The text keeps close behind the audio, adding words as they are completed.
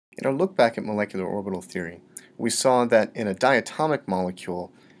In our look back at molecular orbital theory, we saw that in a diatomic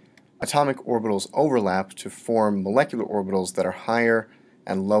molecule, atomic orbitals overlap to form molecular orbitals that are higher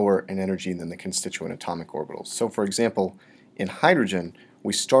and lower in energy than the constituent atomic orbitals. So for example, in hydrogen,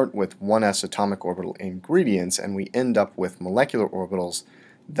 we start with 1s atomic orbital ingredients and we end up with molecular orbitals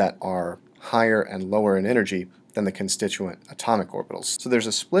that are higher and lower in energy than the constituent atomic orbitals. So there's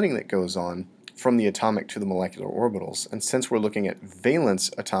a splitting that goes on from the atomic to the molecular orbitals, and since we're looking at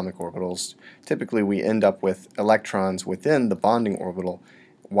valence atomic orbitals, typically we end up with electrons within the bonding orbital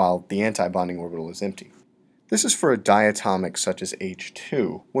while the anti-bonding orbital is empty. This is for a diatomic such as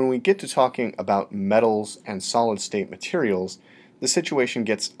H2. When we get to talking about metals and solid-state materials, the situation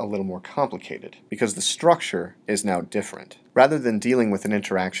gets a little more complicated because the structure is now different. Rather than dealing with an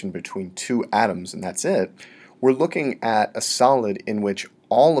interaction between two atoms and that's it, we're looking at a solid in which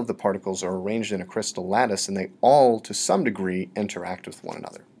all of the particles are arranged in a crystal lattice and they all, to some degree, interact with one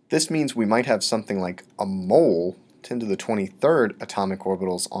another. This means we might have something like a mole, 10 to the 23rd atomic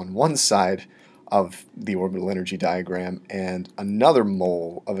orbitals on one side of the orbital energy diagram and another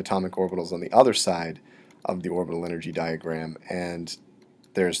mole of atomic orbitals on the other side of the orbital energy diagram, and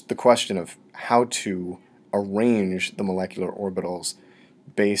there's the question of how to arrange the molecular orbitals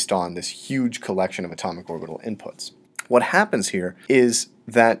based on this huge collection of atomic orbital inputs. What happens here is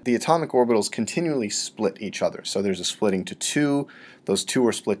that the atomic orbitals continually split each other. So there's a splitting to 2, those 2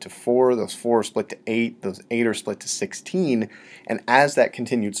 are split to 4, those 4 are split to 8, those 8 are split to 16, and as that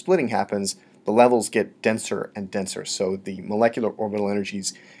continued splitting happens, the levels get denser and denser. So the molecular orbital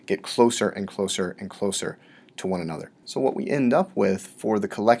energies get closer and closer and closer to one another. So what we end up with for the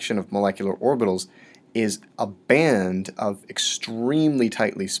collection of molecular orbitals is a band of extremely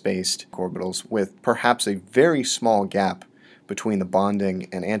tightly spaced orbitals with perhaps a very small gap between the bonding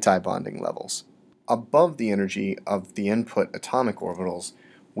and anti-bonding levels. Above the energy of the input atomic orbitals,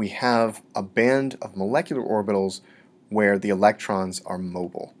 we have a band of molecular orbitals where the electrons are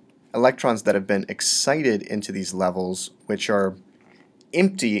mobile. Electrons that have been excited into these levels, which are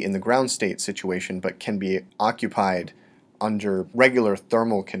empty in the ground state situation but can be occupied under regular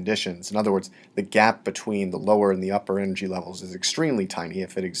thermal conditions. In other words, the gap between the lower and the upper energy levels is extremely tiny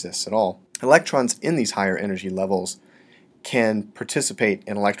if it exists at all. Electrons in these higher energy levels can participate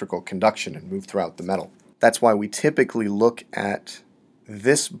in electrical conduction and move throughout the metal. That's why we typically look at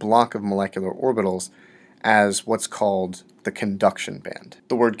this block of molecular orbitals as what's called the conduction band.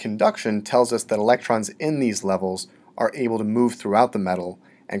 The word conduction tells us that electrons in these levels are able to move throughout the metal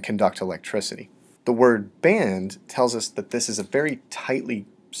and conduct electricity. The word band tells us that this is a very tightly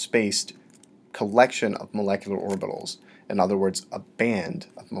spaced collection of molecular orbitals. In other words, a band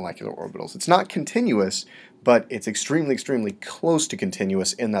of molecular orbitals. It's not continuous, but it's extremely, extremely close to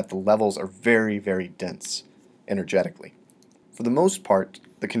continuous in that the levels are very, very dense energetically. For the most part,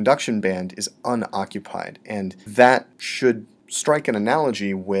 the conduction band is unoccupied, and that should strike an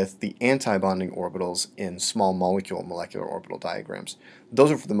analogy with the anti-bonding orbitals in small molecule molecular orbital diagrams.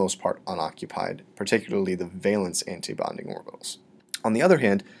 Those are for the most part unoccupied, particularly the valence antibonding orbitals. On the other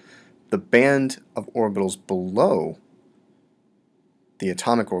hand, the band of orbitals below the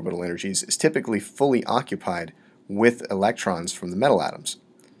atomic orbital energies is typically fully occupied with electrons from the metal atoms.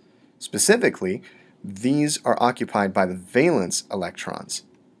 Specifically, these are occupied by the valence electrons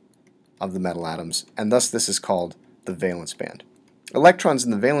of the metal atoms, and thus this is called the valence band. Electrons in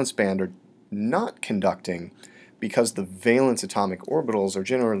the valence band are not conducting because the valence atomic orbitals are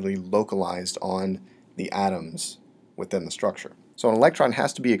generally localized on the atoms within the structure. So an electron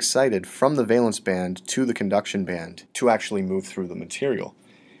has to be excited from the valence band to the conduction band to actually move through the material.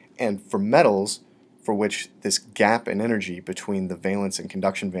 And for metals, for which this gap in energy between the valence and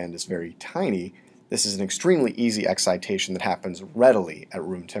conduction band is very tiny, this is an extremely easy excitation that happens readily at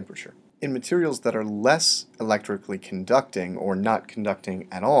room temperature. In materials that are less electrically conducting or not conducting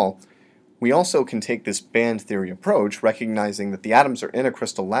at all, we also can take this band theory approach, recognizing that the atoms are in a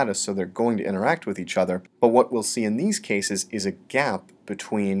crystal lattice, so they're going to interact with each other, but what we'll see in these cases is a gap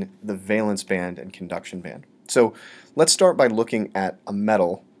between the valence band and conduction band. So let's start by looking at a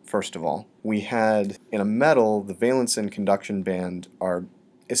metal, first of all. We had, in a metal, the valence and conduction band are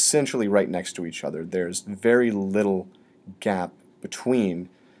essentially right next to each other. There's very little gap between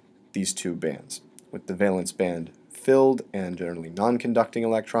these two bands, with the valence band filled and generally non-conducting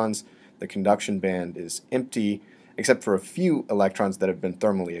electrons. The conduction band is empty, except for a few electrons that have been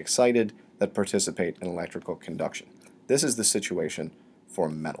thermally excited that participate in electrical conduction. This is the situation for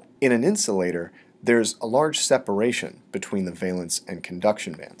metal. In an insulator, there's a large separation between the valence and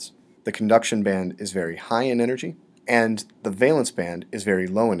conduction bands. The conduction band is very high in energy, and the valence band is very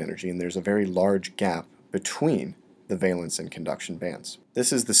low in energy, and there's a very large gap between the valence and conduction bands.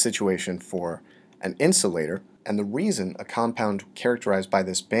 This is the situation for an insulator, and the reason a compound characterized by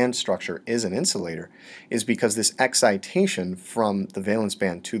this band structure is an insulator is because this excitation from the valence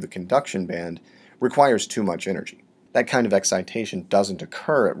band to the conduction band requires too much energy. That kind of excitation doesn't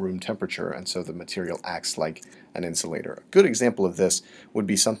occur at room temperature, and so the material acts like an insulator. A good example of this would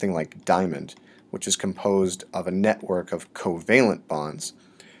be something like diamond, which is composed of a network of covalent bonds.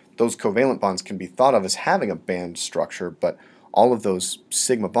 Those covalent bonds can be thought of as having a band structure, but all of those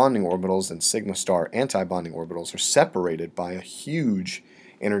sigma bonding orbitals and sigma star anti-bonding orbitals are separated by a huge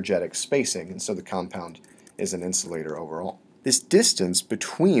energetic spacing, and so the compound is an insulator overall. This distance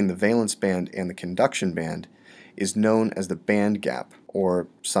between the valence band and the conduction band is known as the band gap, or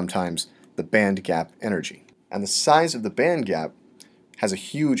sometimes the band gap energy. And the size of the band gap has a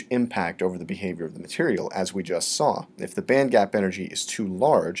huge impact over the behavior of the material, as we just saw. If the band gap energy is too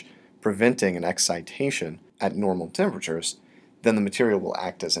large, preventing an excitation at normal temperatures, then the material will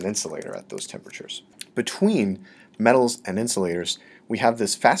act as an insulator at those temperatures. Between metals and insulators, we have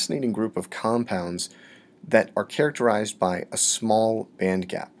this fascinating group of compounds that are characterized by a small band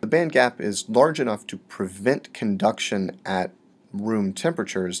gap. The band gap is large enough to prevent conduction at room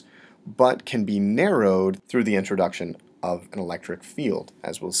temperatures, but can be narrowed through the introduction of an electric field,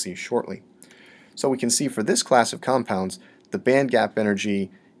 as we'll see shortly. So we can see for this class of compounds, the band gap energy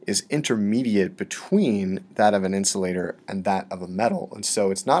is intermediate between that of an insulator and that of a metal. And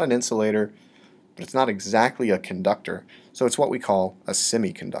so it's not an insulator, but it's not exactly a conductor, so it's what we call a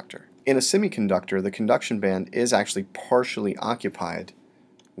semiconductor. In a semiconductor, the conduction band is actually partially occupied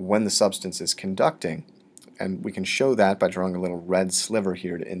when the substance is conducting, and we can show that by drawing a little red sliver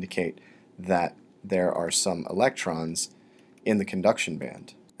here to indicate that there are some electrons in the conduction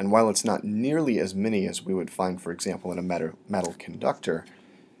band. And while it's not nearly as many as we would find, for example, in a metal conductor,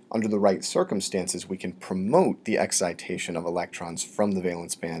 under the right circumstances we can promote the excitation of electrons from the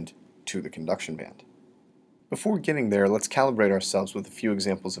valence band to the conduction band. Before getting there, let's calibrate ourselves with a few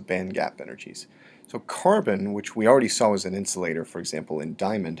examples of band gap energies. So carbon, which we already saw as an insulator, for example, in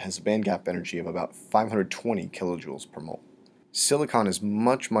diamond, has a band gap energy of about 520 kilojoules per mole. Silicon is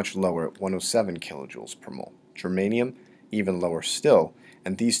much lower at 107 kilojoules per mole. Germanium, even lower still,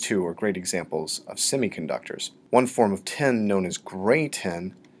 and these two are great examples of semiconductors. One form of tin, known as gray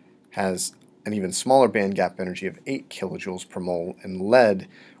tin, has an even smaller band gap energy of 8 kilojoules per mole, and lead,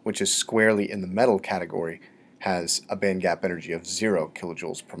 which is squarely in the metal category, has a band gap energy of 0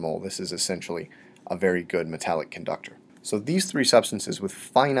 kilojoules per mole. This is essentially a very good metallic conductor. So these three substances with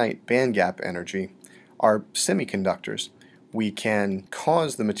finite band gap energy are semiconductors. We can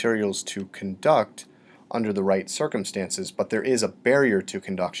cause the materials to conduct under the right circumstances, but there is a barrier to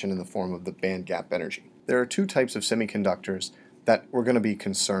conduction in the form of the band gap energy. There are two types of semiconductors that we're going to be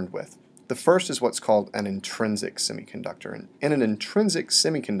concerned with. The first is what's called an intrinsic semiconductor. And in an intrinsic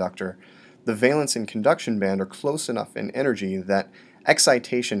semiconductor, the valence and conduction band are close enough in energy that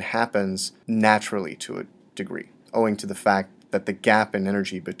excitation happens naturally to a degree, owing to the fact that the gap in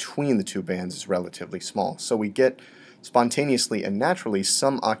energy between the two bands is relatively small. So we get spontaneously and naturally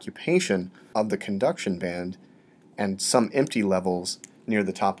some occupation of the conduction band and some empty levels near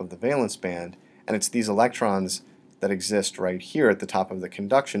the top of the valence band, and it's these electrons that exist right here at the top of the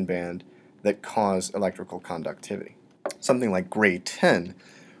conduction band that cause electrical conductivity. Something like gray tin,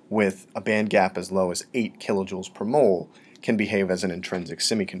 with a band gap as low as 8 kilojoules per mole, can behave as an intrinsic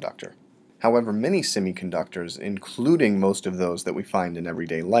semiconductor. However, many semiconductors, including most of those that we find in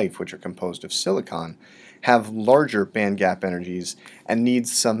everyday life, which are composed of silicon, have larger band gap energies and need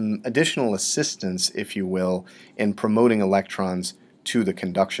some additional assistance, if you will, in promoting electrons to the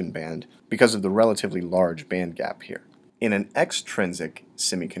conduction band because of the relatively large band gap here. In an extrinsic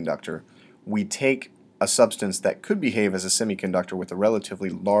semiconductor, we take a substance that could behave as a semiconductor with a relatively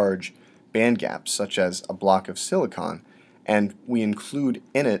large band gap, such as a block of silicon, and we include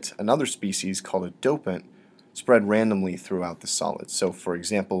in it another species called a dopant spread randomly throughout the solid. So for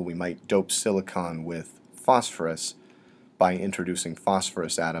example, we might dope silicon with phosphorus by introducing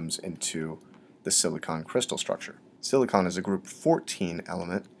phosphorus atoms into the silicon crystal structure. Silicon is a group 14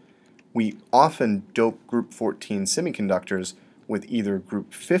 element. We often dope group 14 semiconductors with either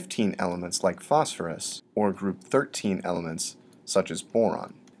group 15 elements like phosphorus or group 13 elements such as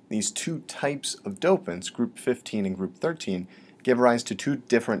boron. These two types of dopants, group 15 and group 13, give rise to two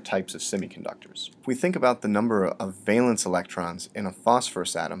different types of semiconductors. If we think about the number of valence electrons in a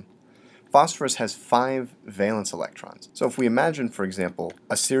phosphorus atom, phosphorus has 5 valence electrons. So if we imagine, for example,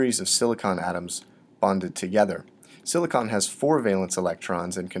 a series of silicon atoms bonded together, silicon has 4 valence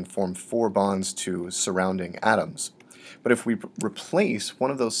electrons and can form 4 bonds to surrounding atoms. But if we replace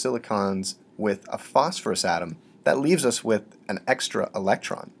one of those silicons with a phosphorus atom, That leaves us with an extra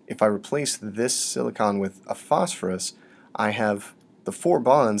electron. If I replace this silicon with a phosphorus, I have the 4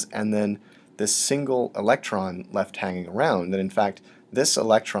 bonds and then this single electron left hanging around. And in fact, this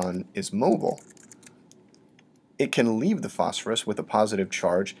electron is mobile. It can leave the phosphorus with a positive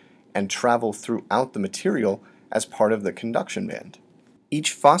charge and travel throughout the material as part of the conduction band.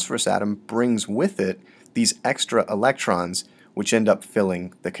 Each phosphorus atom brings with it these extra electrons which end up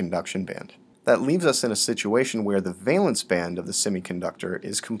filling the conduction band. That leaves us in a situation where the valence band of the semiconductor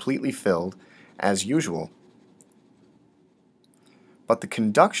is completely filled as usual. But the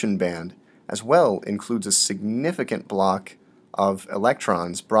conduction band as well includes a significant block of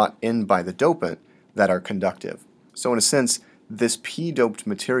electrons brought in by the dopant that are conductive. So in a sense, this p-doped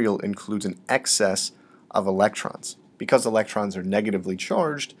material includes an excess of electrons. Because electrons are negatively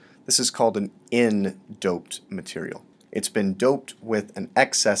charged, this is called an n-doped material. It's been doped with an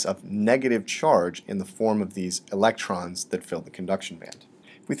excess of negative charge in the form of these electrons that fill the conduction band.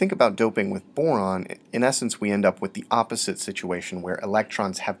 If we think about doping with boron, in essence we end up with the opposite situation where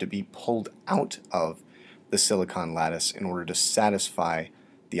electrons have to be pulled out of the silicon lattice in order to satisfy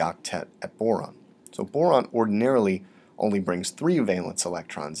the octet at boron. So boron ordinarily only brings 3 valence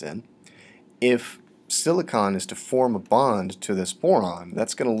electrons in. If silicon is to form a bond to this boron,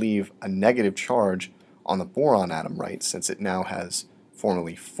 that's going to leave a negative charge on the boron atom, right, since it now has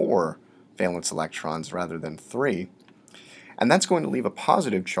formally 4 valence electrons rather than 3. And that's going to leave a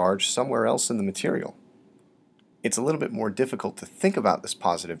positive charge somewhere else in the material. It's a little bit more difficult to think about this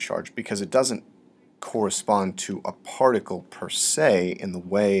positive charge because it doesn't correspond to a particle per se in the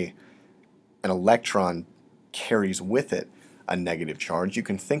way an electron carries with it a negative charge. You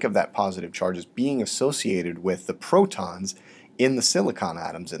can think of that positive charge as being associated with the protons in the silicon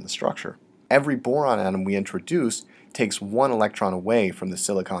atoms in the structure. Every boron atom we introduce takes 1 electron away from the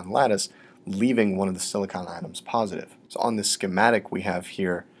silicon lattice, leaving one of the silicon atoms positive. So on this schematic we have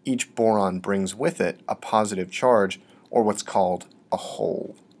here, each boron brings with it a positive charge, or what's called a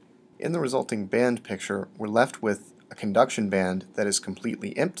hole. In the resulting band picture, we're left with a conduction band that is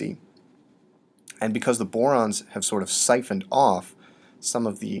completely empty. And because the borons have sort of siphoned off some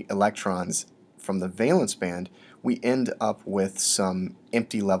of the electrons from the valence band, we end up with some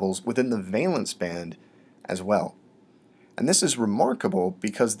empty levels within the valence band as well. And this is remarkable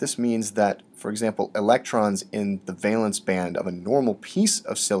because this means that, for example, electrons in the valence band of a normal piece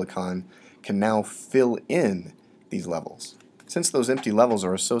of silicon can now fill in these levels. Since those empty levels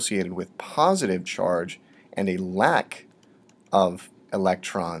are associated with positive charge and a lack of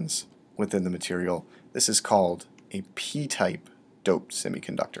electrons within the material, this is called a p-type doped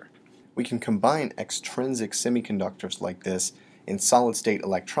semiconductor. We can combine extrinsic semiconductors like this in solid-state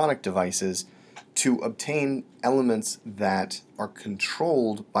electronic devices to obtain elements that are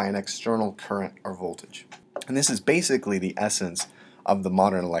controlled by an external current or voltage. And this is basically the essence of the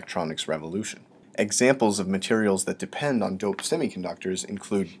modern electronics revolution. Examples of materials that depend on doped semiconductors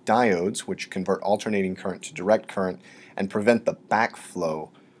include diodes, which convert alternating current to direct current and prevent the backflow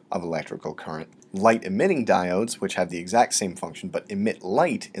of electrical current, light-emitting diodes, which have the exact same function but emit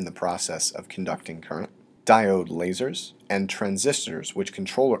light in the process of conducting current, diode lasers, and transistors, which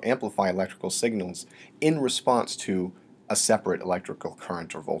control or amplify electrical signals in response to a separate electrical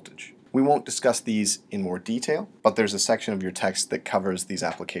current or voltage. We won't discuss these in more detail, but there's a section of your text that covers these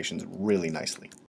applications really nicely.